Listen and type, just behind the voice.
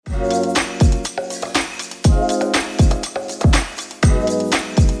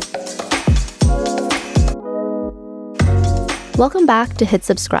Welcome back to Hit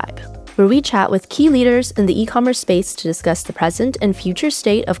Subscribe, where we chat with key leaders in the e-commerce space to discuss the present and future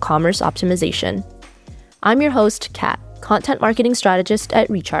state of commerce optimization. I'm your host, Kat, content marketing strategist at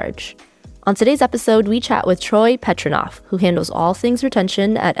Recharge. On today's episode, we chat with Troy Petrinoff, who handles all things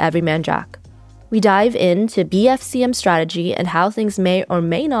retention at Everyman Jack. We dive into BFCM strategy and how things may or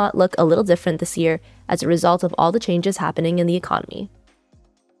may not look a little different this year as a result of all the changes happening in the economy.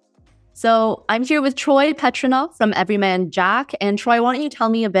 So I'm here with Troy Petrinoff from Everyman Jack. And Troy, why don't you tell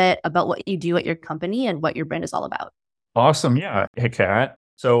me a bit about what you do at your company and what your brand is all about? Awesome. Yeah. Hey, Kat.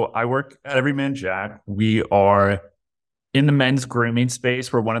 So I work at Everyman Jack. We are in the men's grooming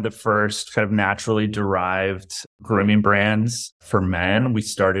space. We're one of the first kind of naturally derived grooming brands for men. We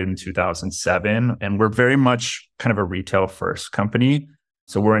started in 2007, and we're very much kind of a retail first company.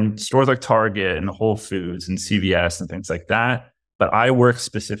 So we're in stores like Target and Whole Foods and CVS and things like that. But I work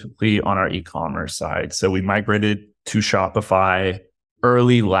specifically on our e-commerce side. So we migrated to Shopify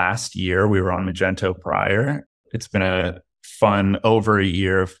early last year. We were on Magento prior. It's been a fun over a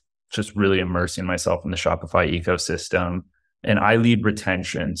year of just really immersing myself in the Shopify ecosystem. And I lead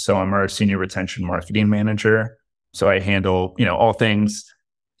retention. So I'm our senior retention marketing manager. So I handle, all things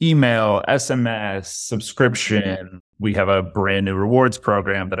email, SMS, subscription. We have a brand new rewards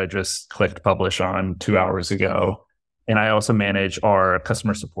program that I just clicked publish on 2 hours ago. And I also manage our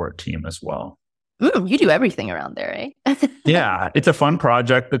customer support team as well. You do everything around there, eh? Yeah, it's a fun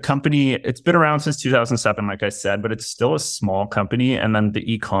project. The company, it's been around since 2007, like I said, but it's still a small company. And then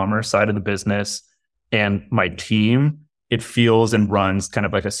the e-commerce side of the business and my team, it feels and runs kind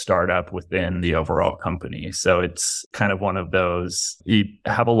of like a startup within the overall company. So it's kind of one of those, you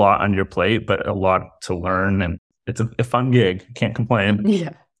have a lot on your plate, but a lot to learn. And it's a fun gig. Can't complain.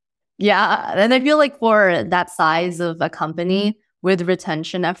 Yeah. And I feel like for that size of a company with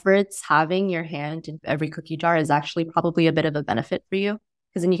retention efforts, having your hand in every cookie jar is actually probably a bit of a benefit for you.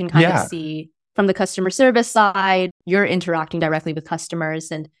 Because then you can kind of see from the customer service side, you're interacting directly with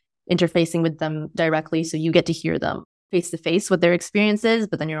customers and interfacing with them directly. So you get to hear them face to face what their experience is,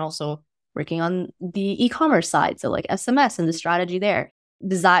 but then you're also working on the e-commerce side. So like SMS and the strategy there.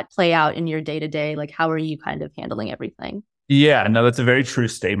 Does that play out in your day-to-day? Like, how are you kind of handling everything? Yeah, no, that's a very true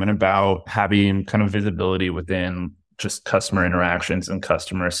statement about having kind of visibility within just customer interactions and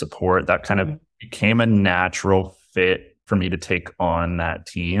customer support. That kind of became a natural fit for me to take on that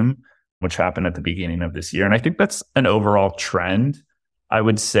team, which happened at the beginning of this year. And I think that's an overall trend, I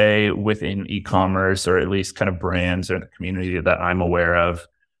would say, within e-commerce, or at least kind of brands or the community that I'm aware of,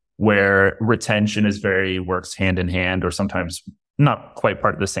 where retention works hand in hand, or sometimes not quite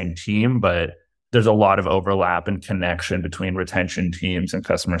part of the same team, but there's a lot of overlap and connection between retention teams and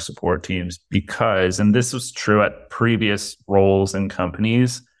customer support teams because, and this was true at previous roles in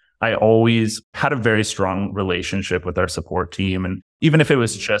companies, I always had a very strong relationship with our support team. And even if it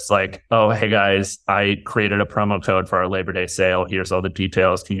was just like, oh, hey guys, I created a promo code for our Labor Day sale. Here's all the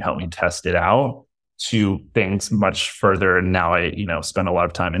details. Can you help me test it out? To things much further. And now I, spend a lot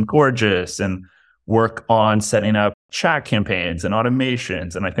of time in Gorgeous and work on setting up chat campaigns and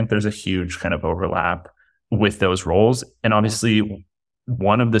automations. And I think there's a huge kind of overlap with those roles. And obviously,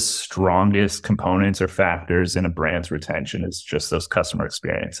 one of the strongest components or factors in a brand's retention is just those customer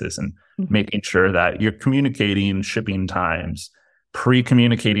experiences and making sure that you're communicating shipping times,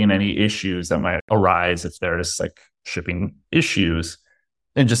 pre-communicating any issues that might arise if there's like shipping issues,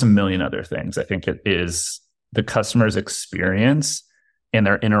 and just a million other things. I think it is the customer's experience and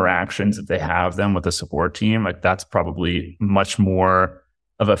their interactions, if they have them with the support team, like that's probably much more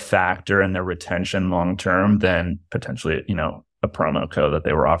of a factor in their retention long-term than potentially, a promo code that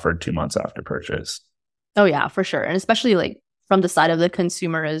they were offered 2 months after purchase. Oh yeah, for sure. And especially like from the side of the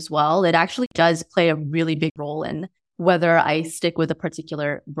consumer as well, it actually does play a really big role in whether I stick with a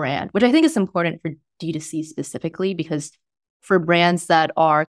particular brand, which I think is important for D2C specifically, because for brands that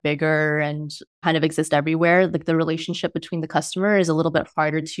are bigger and kind of exist everywhere, like the relationship between the customer is a little bit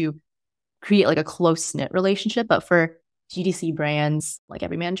harder to create like a close-knit relationship. But for GDC brands like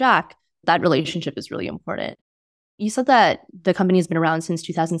Everyman Jack, that relationship is really important. You said that the company has been around since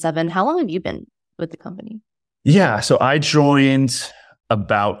 2007. How long have you been with the company? Yeah, so I joined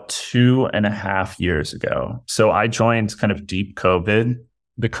about 2.5 years ago. So I joined kind of deep COVID.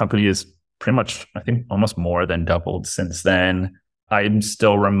 The company is pretty much, I think, almost more than doubled since then. I'm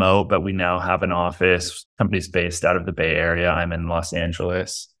still remote, but we now have an office. Company's based out of the Bay Area. I'm in Los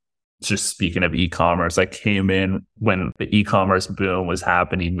Angeles. Just speaking of e-commerce, I came in when the e-commerce boom was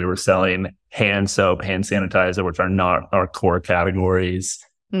happening. We were selling hand soap, hand sanitizer, which are not our core categories.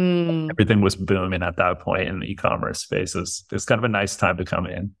 Everything was booming at that point in the e-commerce space. It was kind of a nice time to come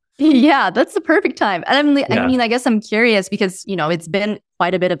in. Yeah, that's the perfect time. And Yeah. I mean, I guess I'm curious because, it's been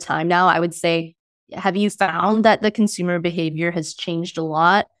quite a bit of time now. I would say, have you found that the consumer behavior has changed a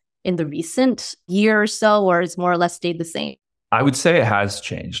lot in the recent year or so, or it's more or less stayed the same? I would say it has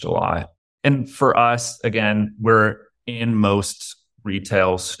changed a lot. And for us, again, we're in most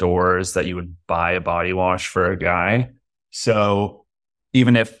retail stores that you would buy a body wash for a guy. So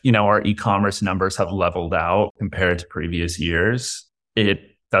even if, our e-commerce numbers have leveled out compared to previous years, it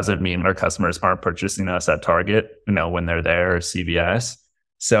doesn't mean our customers aren't purchasing us at Target, when they're there, or CVS.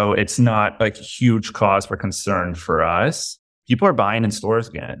 So it's not like a huge cause for concern for us. People are buying in stores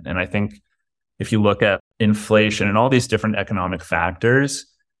again. And I think if you look at inflation and all these different economic factors,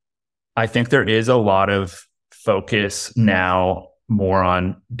 I think there is a lot of focus now more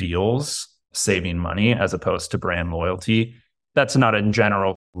on deals, saving money as opposed to brand loyalty. That's not a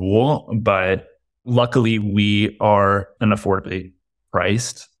general rule, but luckily we are an affordably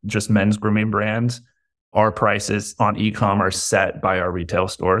priced, just men's grooming brand. Our prices on e-com are set by our retail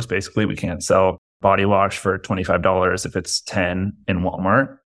stores. Basically, we can't sell body wash for $25 if it's 10 in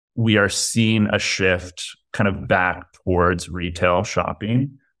Walmart. We are seeing a shift kind of back towards retail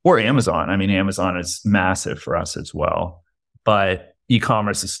shopping or Amazon. I mean, Amazon is massive for us as well, but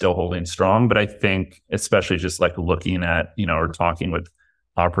e-commerce is still holding strong. But I think, especially just like looking at, or talking with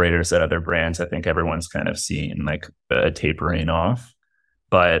operators at other brands, I think everyone's kind of seeing like a tapering off.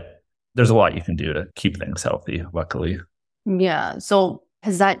 But there's a lot you can do to keep things healthy, luckily. Yeah. So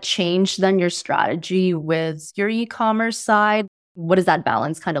has that changed then your strategy with your e-commerce side? What does that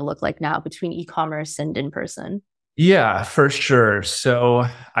balance kind of look like now between e-commerce and in person? Yeah, for sure. So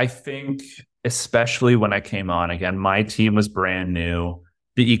I think, especially when I came on, again, my team was brand new.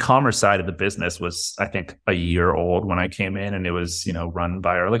 The e-commerce side of the business was, I think, a year old when I came in, and it was, run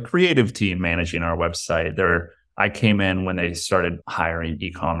by our creative team managing our website. I came in when they started hiring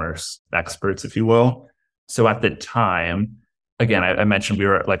e-commerce experts, if you will. So at the time, again, I mentioned we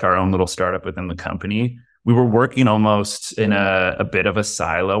were like our own little startup within the company. We were working almost in a bit of a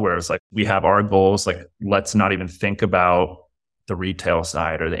silo where it was like, we have our goals, like, let's not even think about the retail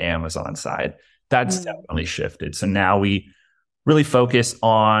side or the Amazon side. That's definitely shifted. So now we really focus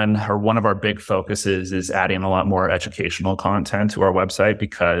on, or one of our big focuses is adding a lot more educational content to our website,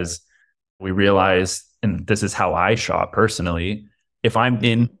 because we realize, and this is how I shop personally, if I'm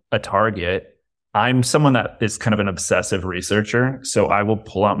in a Target, I'm someone that is kind of an obsessive researcher. So I will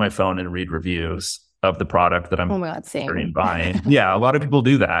pull out my phone and read reviews of the product that I'm buying. Yeah, a lot of people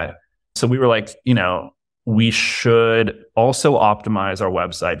do that. So we were like, we should also optimize our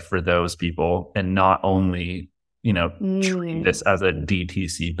website for those people and not only, treat this as a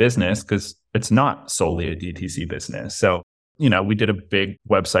DTC business, because it's not solely a DTC business. So, we did a big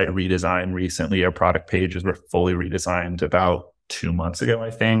website redesign recently. Our product pages were fully redesigned about 2 months ago, I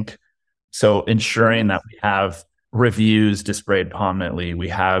think. So ensuring that we have reviews displayed prominently. We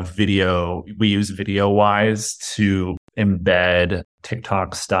have video. We use VideoWise to embed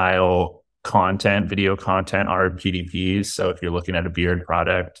TikTok style content, video content, our PDPs. So if you're looking at a beard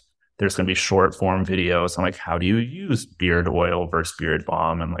product, there's going to be short form videos on like, how do you use beard oil versus beard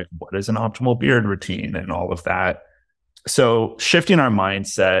balm? And like, what is an optimal beard routine and all of that. So shifting our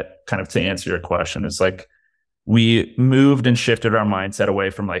mindset, kind of to answer your question, is like, we moved and shifted our mindset away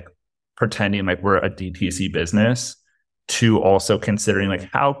from like pretending like we're a DTC business to also considering like,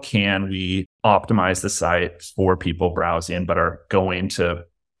 how can we optimize the site for people browsing but are going to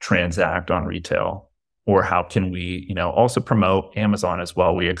transact on retail? Or how can we, also promote Amazon as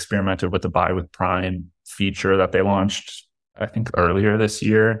well? We experimented with the Buy with Prime feature that they launched, I think, earlier this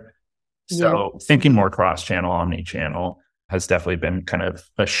year. So thinking more cross-channel, omni-channel has definitely been kind of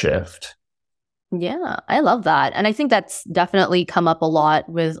a shift. Yeah, I love that. And I think that's definitely come up a lot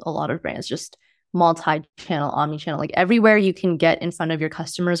with a lot of brands, just multi-channel, omni-channel, like everywhere you can get in front of your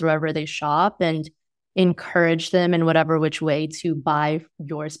customers wherever they shop and encourage them in whatever which way to buy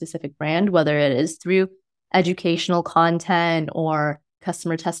your specific brand, whether it is through educational content or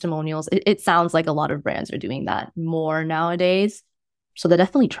customer testimonials. It sounds like a lot of brands are doing that more nowadays. So that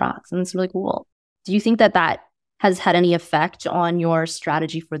definitely tracks, and it's really cool. Do you think that that has had any effect on your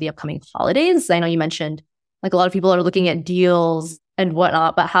strategy for the upcoming holidays? I know you mentioned like a lot of people are looking at deals and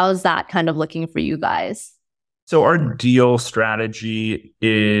whatnot, but how's that kind of looking for you guys? So our deal strategy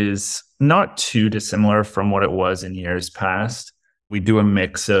is not too dissimilar from what it was in years past. We do a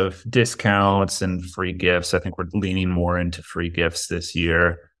mix of discounts and free gifts. I think we're leaning more into free gifts this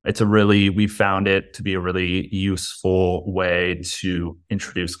year. We found it to be a really useful way to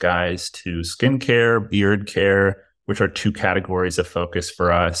introduce guys to skincare, beard care, which are two categories of focus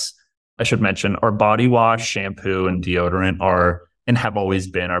for us. I should mention our body wash, shampoo, and deodorant are and have always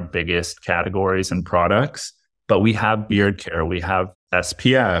been our biggest categories and products. But we have beard care, we have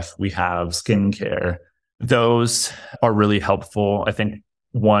SPF, we have skincare. Those are really helpful. I think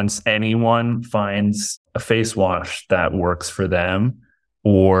once anyone finds a face wash that works for them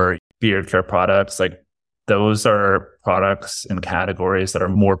or beard care products, like those are products and categories that are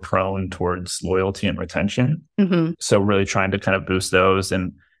more prone towards loyalty and retention. So really trying to kind of boost those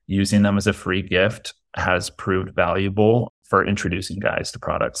and using them as a free gift has proved valuable for introducing guys to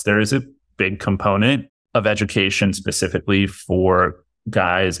products. There is a big component of education specifically for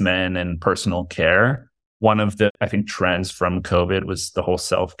guys, men, and personal care. One of the, I think, trends from COVID was the whole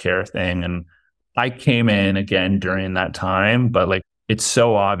self-care thing. And I came in again during that time, but like it's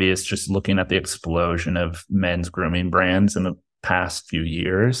so obvious just looking at the explosion of men's grooming brands in the past few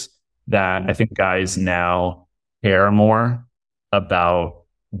years that I think guys now care more about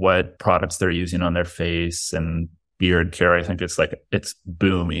what products they're using on their face and beard care. I think it's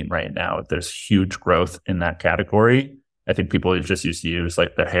booming right now. There's huge growth in that category. I think people just used to use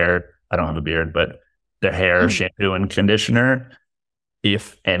like their hair. I don't have a beard, but their hair shampoo and conditioner,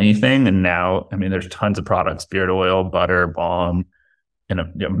 if anything. And now, I mean, there's tons of products, beard oil, butter, balm, and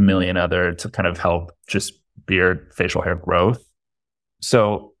a million other to kind of help just beard, facial hair growth.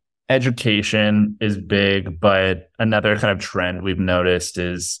 So education is big, but another kind of trend we've noticed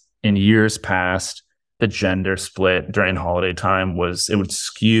is in years past, the gender split during holiday time it would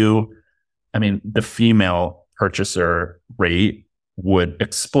skew. I mean, the female purchaser rate would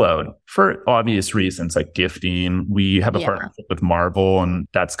explode for obvious reasons like gifting. We have a partnership with Marvel, and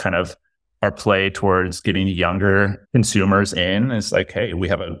that's kind of our play towards getting younger consumers in. Is like, hey, we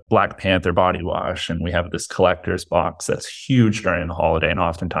have a Black Panther body wash and we have this collector's box that's huge during the holiday. And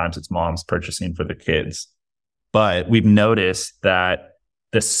oftentimes it's moms purchasing for the kids. But we've noticed that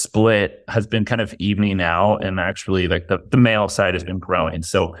the split has been kind of evening out, and actually like the male side has been growing.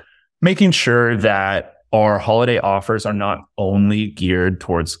 So making sure that our holiday offers are not only geared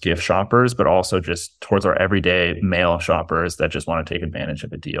towards gift shoppers, but also just towards our everyday male shoppers that just want to take advantage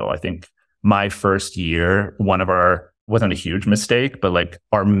of a deal. I think my first year, wasn't a huge mistake, but like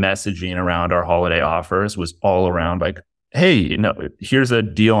our messaging around our holiday offers was all around like, hey, here's a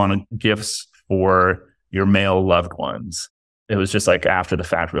deal on gifts for your male loved ones. It was just like after the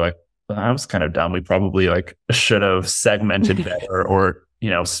fact, we're like, well, that was kind of dumb. We probably like should have segmented better or,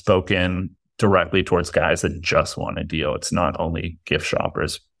 spoken directly towards guys that just want a deal. It's not only gift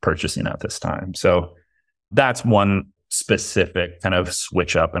shoppers purchasing at this time. So that's one specific kind of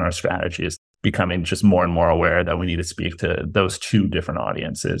switch up in our strategy, is becoming just more and more aware that we need to speak to those two different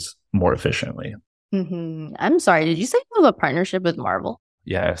audiences more efficiently. I'm sorry, did you say you have a partnership with Marvel?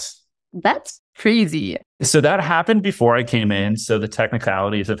 Yes. That's crazy. So that happened before I came in. So the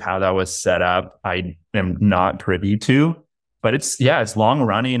technicalities of how that was set up, I am not privy to, but it's long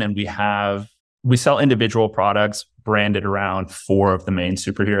running, and we sell individual products branded around 4 of the main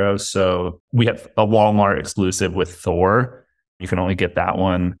superheroes. So we have a Walmart exclusive with Thor. You can only get that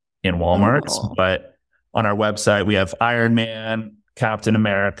one in Walmart, but on our website, we have Iron Man, Captain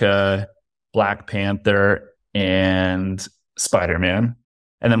America, Black Panther, and Spider-Man.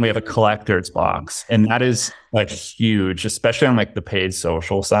 And then we have a collector's box, and that is like huge, especially on like the paid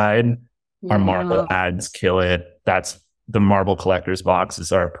social side. Our Marvel ads kill it. That's the Marvel collector's box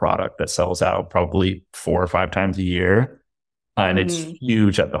is our product that sells out probably 4 or 5 times a year. And it's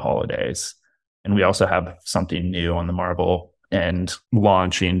huge at the holidays. And we also have something new on the Marvel end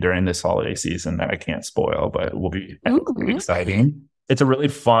launching during this holiday season that I can't spoil, but it will be exciting. It's a really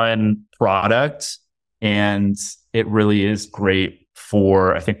fun product, and it really is great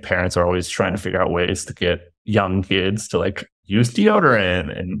for, I think parents are always trying to figure out ways to get young kids to like use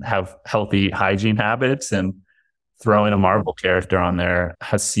deodorant and have healthy hygiene habits, and throwing a Marvel character on there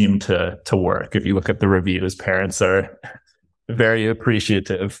has seemed to work. If you look at the reviews, parents are very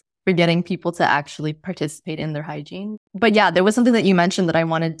appreciative. For getting people to actually participate in their hygiene. But yeah, there was something that you mentioned that I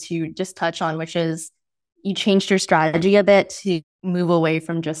wanted to just touch on, which is you changed your strategy a bit to move away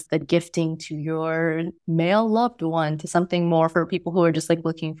from just the gifting to your male loved one to something more for people who are just like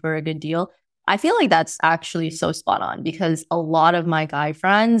looking for a good deal. I feel like that's actually so spot on, because a lot of my guy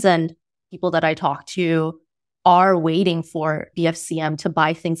friends and people that I talk to are waiting for BFCM to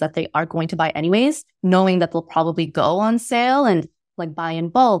buy things that they are going to buy anyways, knowing that they'll probably go on sale, and like buy in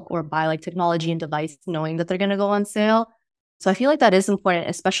bulk or buy like technology and device, knowing that they're going to go on sale. So I feel like that is important,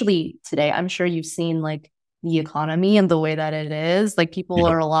 especially today. I'm sure you've seen like the economy and the way that it is. Like people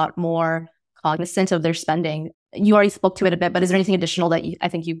are a lot more cognizant of their spending. You already spoke to it a bit, but is there anything additional that I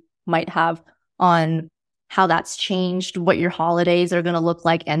think you might have on how that's changed, what your holidays are going to look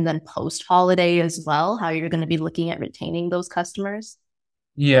like, and then post-holiday as well, how you're going to be looking at retaining those customers?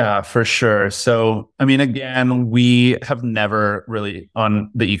 Yeah, for sure. So, I mean, again, we have never really on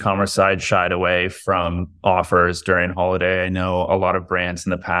the e-commerce side shied away from offers during holiday. I know a lot of brands in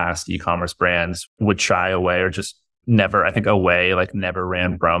the past, e-commerce brands would shy away or just never, I think away, like never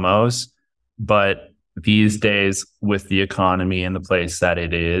ran promos. But these days with the economy and the place that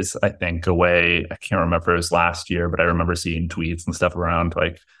it is, I think away, I can't remember if it was last year, but I remember seeing tweets and stuff around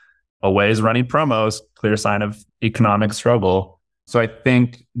like away is running promos, clear sign of economic struggle. So I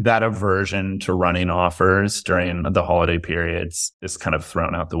think that aversion to running offers during the holiday periods is kind of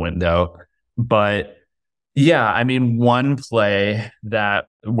thrown out the window. But yeah, I mean, one play that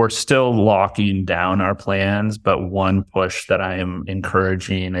we're still locking down our plans, but one push that I am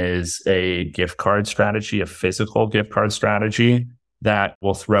encouraging is a gift card strategy, a physical gift card strategy that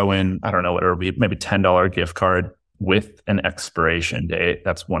will throw in, I don't know what it'll be, maybe $10 gift card with an expiration date.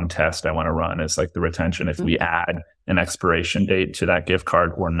 That's one test I want to run is like the retention. If we add an expiration date to that gift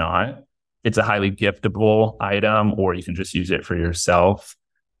card or not, it's a highly giftable item, or you can just use it for yourself.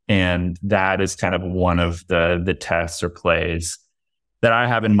 And that is kind of one of the tests or plays that I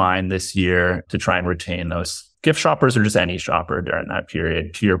have in mind this year to try and retain those gift shoppers or just any shopper during that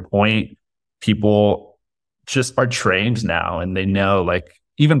period. To your point, people just are trained now and they know, like,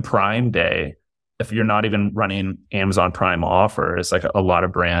 even Prime Day, if you're not even running Amazon Prime offers, like a lot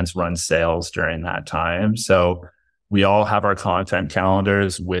of brands run sales during that time. So we all have our content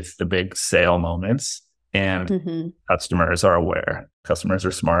calendars with the big sale moments, and customers are aware. Customers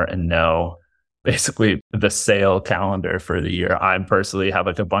are smart and know basically the sale calendar for the year. I personally have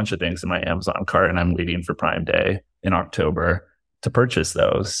like a bunch of things in my Amazon cart and I'm waiting for Prime Day in October to purchase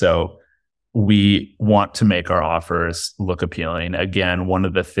those. So we want to make our offers look appealing. Again, one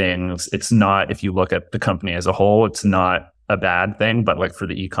of the things, it's not, if you look at the company as a whole, it's not a bad thing, but like for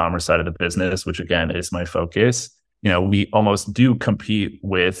the e-commerce side of the business, which again is my focus, we almost do compete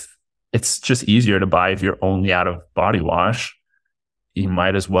with, it's just easier to buy if you're only out of body wash. You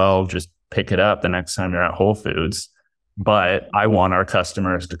might as well just pick it up the next time you're at Whole Foods. But I want our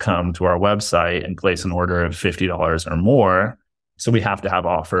customers to come to our website and place an order of $50 or more. So we have to have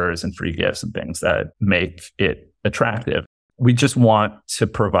offers and free gifts and things that make it attractive. We just want to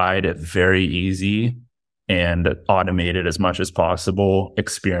provide a very easy and automated as much as possible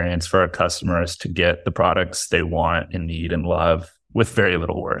experience for our customers to get the products they want and need and love with very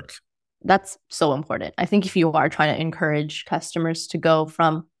little work. That's so important. I think if you are trying to encourage customers to go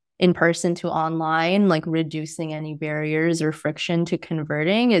from in person to online, like reducing any barriers or friction to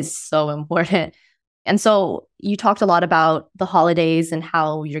converting is so important. And so you talked a lot about the holidays and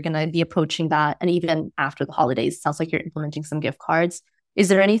how you're going to be approaching that. And even after the holidays, it sounds like you're implementing some gift cards. Is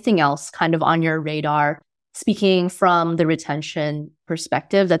there anything else kind of on your radar, speaking from the retention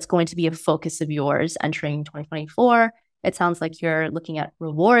perspective, that's going to be a focus of yours entering 2024? It sounds like you're looking at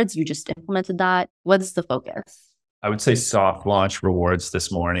rewards. You just implemented that. What's the focus? I would say soft launch rewards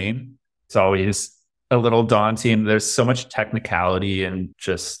this morning. It's always a little daunting. There's so much technicality and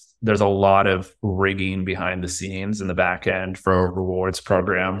just there's a lot of rigging behind the scenes in the back end for a rewards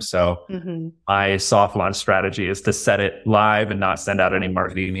program. So my soft launch strategy is to set it live and not send out any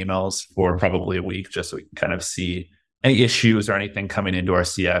marketing emails for probably a week, just so we can kind of see any issues or anything coming into our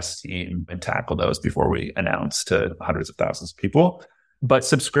CS team and tackle those before we announce to hundreds of thousands of people. But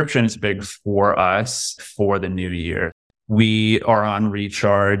subscription is big for us for the new year. We are on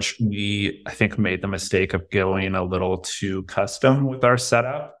recharge. We, I think, made the mistake of going a little too custom with our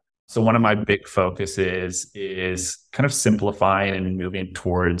setup. So one of my big focuses is kind of simplifying and moving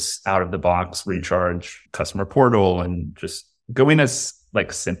towards out of the box recharge customer portal and just going as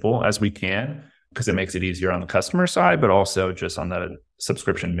like simple as we can, because it makes it easier on the customer side, but also just on the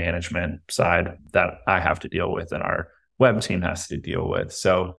subscription management side that I have to deal with and our web team has to deal with.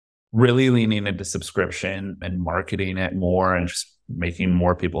 So really leaning into subscription and marketing it more and just making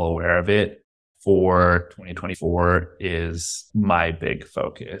more people aware of it for 2024 is my big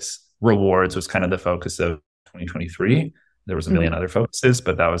focus. Rewards was kind of the focus of 2023. There was a million other focuses,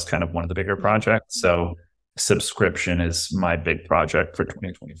 but that was kind of one of the bigger projects. So subscription is my big project for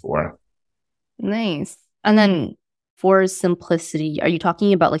 2024. Nice. And then for simplicity, are you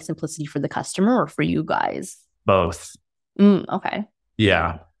talking about like simplicity for the customer or for you guys? Both. Okay.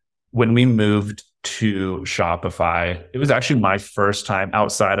 Yeah. When we moved to Shopify, it was actually my first time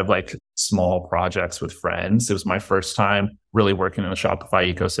outside of like small projects with friends. It was my first time really working in the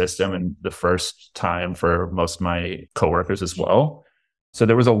Shopify ecosystem and the first time for most of my coworkers as well. So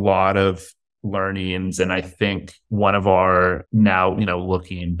there was a lot of learnings. And I think one of our now,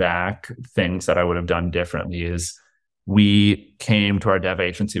 looking back, things that I would have done differently is we came to our dev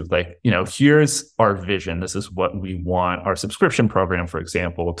agency with like, here's our vision. This is what we want our subscription program, for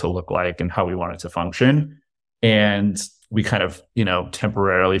example, to look like and how we want it to function. And we kind of,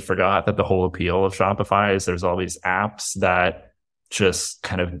 temporarily forgot that the whole appeal of Shopify is there's all these apps that just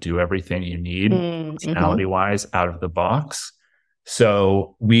kind of do everything you need functionality wise out of the box.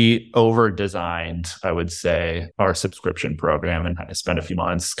 So we over-designed, I would say, our subscription program and had to spend a few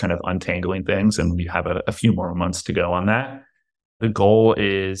months kind of untangling things. And we have a few more months to go on that. The goal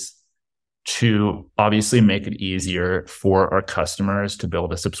is to obviously make it easier for our customers to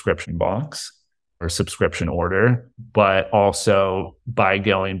build a subscription box or subscription order, but also by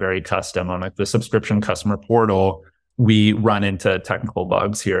going very custom on like the subscription customer portal, we run into technical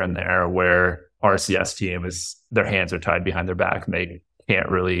bugs here and there where our CS team their hands are tied behind their back and they can't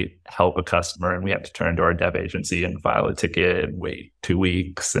really help a customer. And we have to turn to our dev agency and file a ticket and wait 2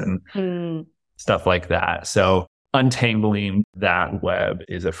 weeks and stuff like that. So untangling that web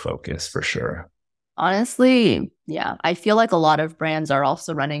is a focus for sure. Honestly, yeah, I feel like a lot of brands are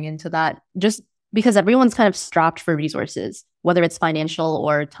also running into that just because everyone's kind of strapped for resources, whether it's financial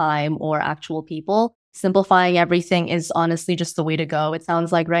or time or actual people. Simplifying everything is honestly just the way to go, it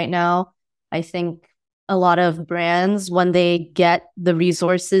sounds like right now. I think a lot of brands, when they get the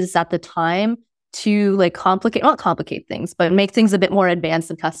resources at the time to like not complicate things, but make things a bit more advanced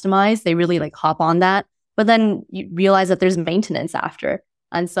and customized, they really like hop on that. But then you realize that there's maintenance after.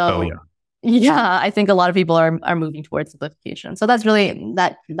 And so, yeah, I think a lot of people are moving towards simplification. So that's really,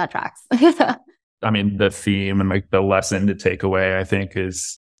 that tracks. I mean, the theme and like the lesson to take away, I think,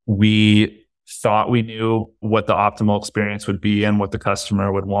 is we thought we knew what the optimal experience would be and what the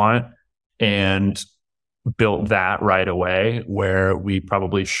customer would want, and built that right away, where we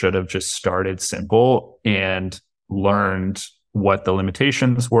probably should have just started simple and learned what the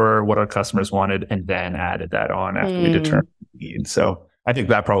limitations were, what our customers wanted, and then added that on after we determined the need. So I think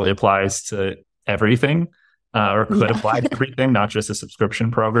that probably applies to everything, or could apply to everything, not just a subscription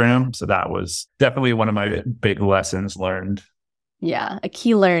program. So that was definitely one of my big lessons learned. Yeah, a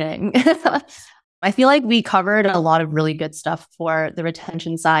key learning. I feel like we covered a lot of really good stuff for the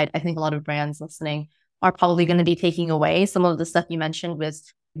retention side. I think a lot of brands listening are probably going to be taking away some of the stuff you mentioned with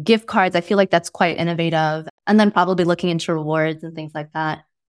gift cards. I feel like that's quite innovative. And then probably looking into rewards and things like that.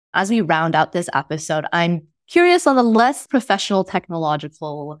 As we round out this episode, I'm curious on the less professional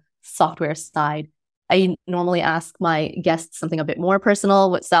technological software side. I normally ask my guests something a bit more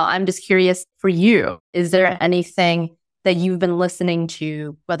personal. So I'm just curious for you, is there anything that you've been listening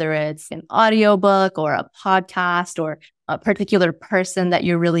to, whether it's an audiobook or a podcast or a particular person that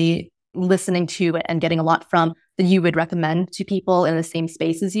you're really listening to and getting a lot from, that you would recommend to people in the same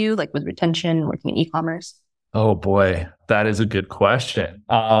space as you, like with retention, working in e-commerce? Oh boy, that is a good question.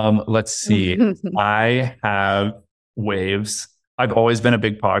 Let's see. I have Waves. I've always been a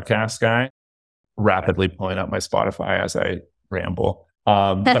big podcast guy, rapidly pulling up my Spotify as I ramble.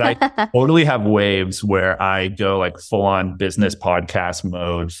 But I totally have Waves where I go like full on business podcast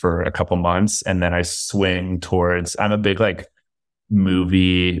mode for a couple months. And then I swing towards, I'm a big like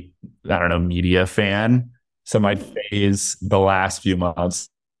movie, media fan. So my phase the last few months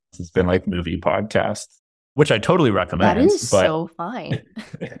has been like movie podcasts, which I totally recommend. That is so fine.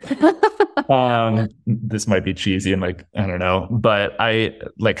 This might be cheesy and like, I don't know, but I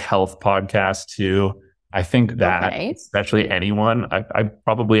like health podcasts too. I think that especially anyone, I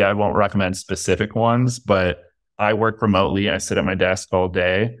won't recommend specific ones, but I work remotely. I sit at my desk all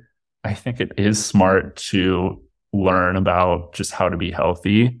day. I think it is smart to learn about just how to be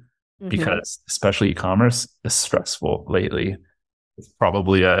healthy because especially e-commerce is stressful lately. It's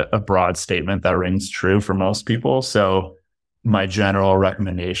probably a broad statement that rings true for most people. So my general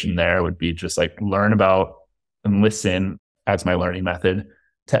recommendation there would be just like learn about and listen as my learning method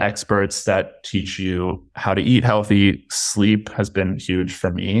to experts that teach you how to eat healthy. Sleep has been huge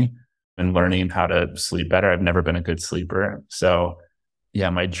for me and learning how to sleep better. I've never been a good sleeper. So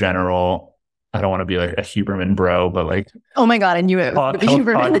yeah, my general, I don't want to be like a Huberman bro, but like, oh my God, I knew it.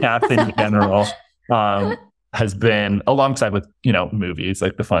 Podcast in general has been alongside with, movies,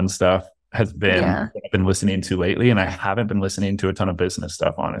 like the fun stuff has been what I've been listening to lately. And I haven't been listening to a ton of business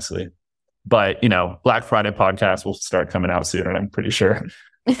stuff, honestly. But, Black Friday podcast will start coming out soon, and I'm pretty sure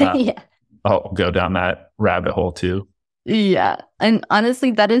I'll go down that rabbit hole too. Yeah. And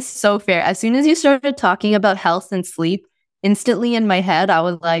honestly, that is so fair. As soon as you started talking about health and sleep, instantly in my head, I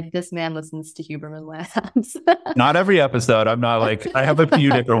was like, this man listens to Huberman Labs. Not every episode. I'm not like, I have a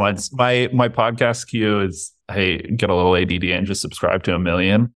few different ones. My podcast queue is I get a little ADD and just subscribe to a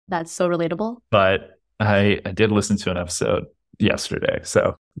million. That's so relatable. But I did listen to an episode yesterday,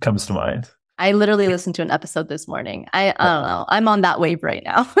 so it comes to mind. I literally listened to an episode this morning. I don't know. I'm on that wave right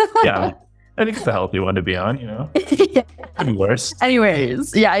now. Yeah. I think it's a healthy one to be on, Yeah. Could be worse.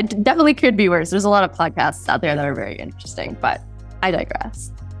 Anyways, yeah, it definitely could be worse. There's a lot of podcasts out there that are very interesting, but I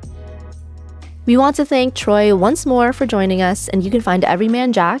digress. We want to thank Troy once more for joining us, and you can find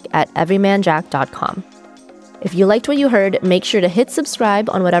Everyman Jack at everymanjack.com. If you liked what you heard, make sure to hit subscribe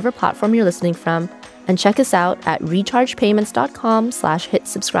on whatever platform you're listening from, and check us out at rechargepayments.com/hit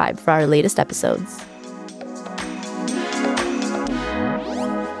subscribe for our latest episodes.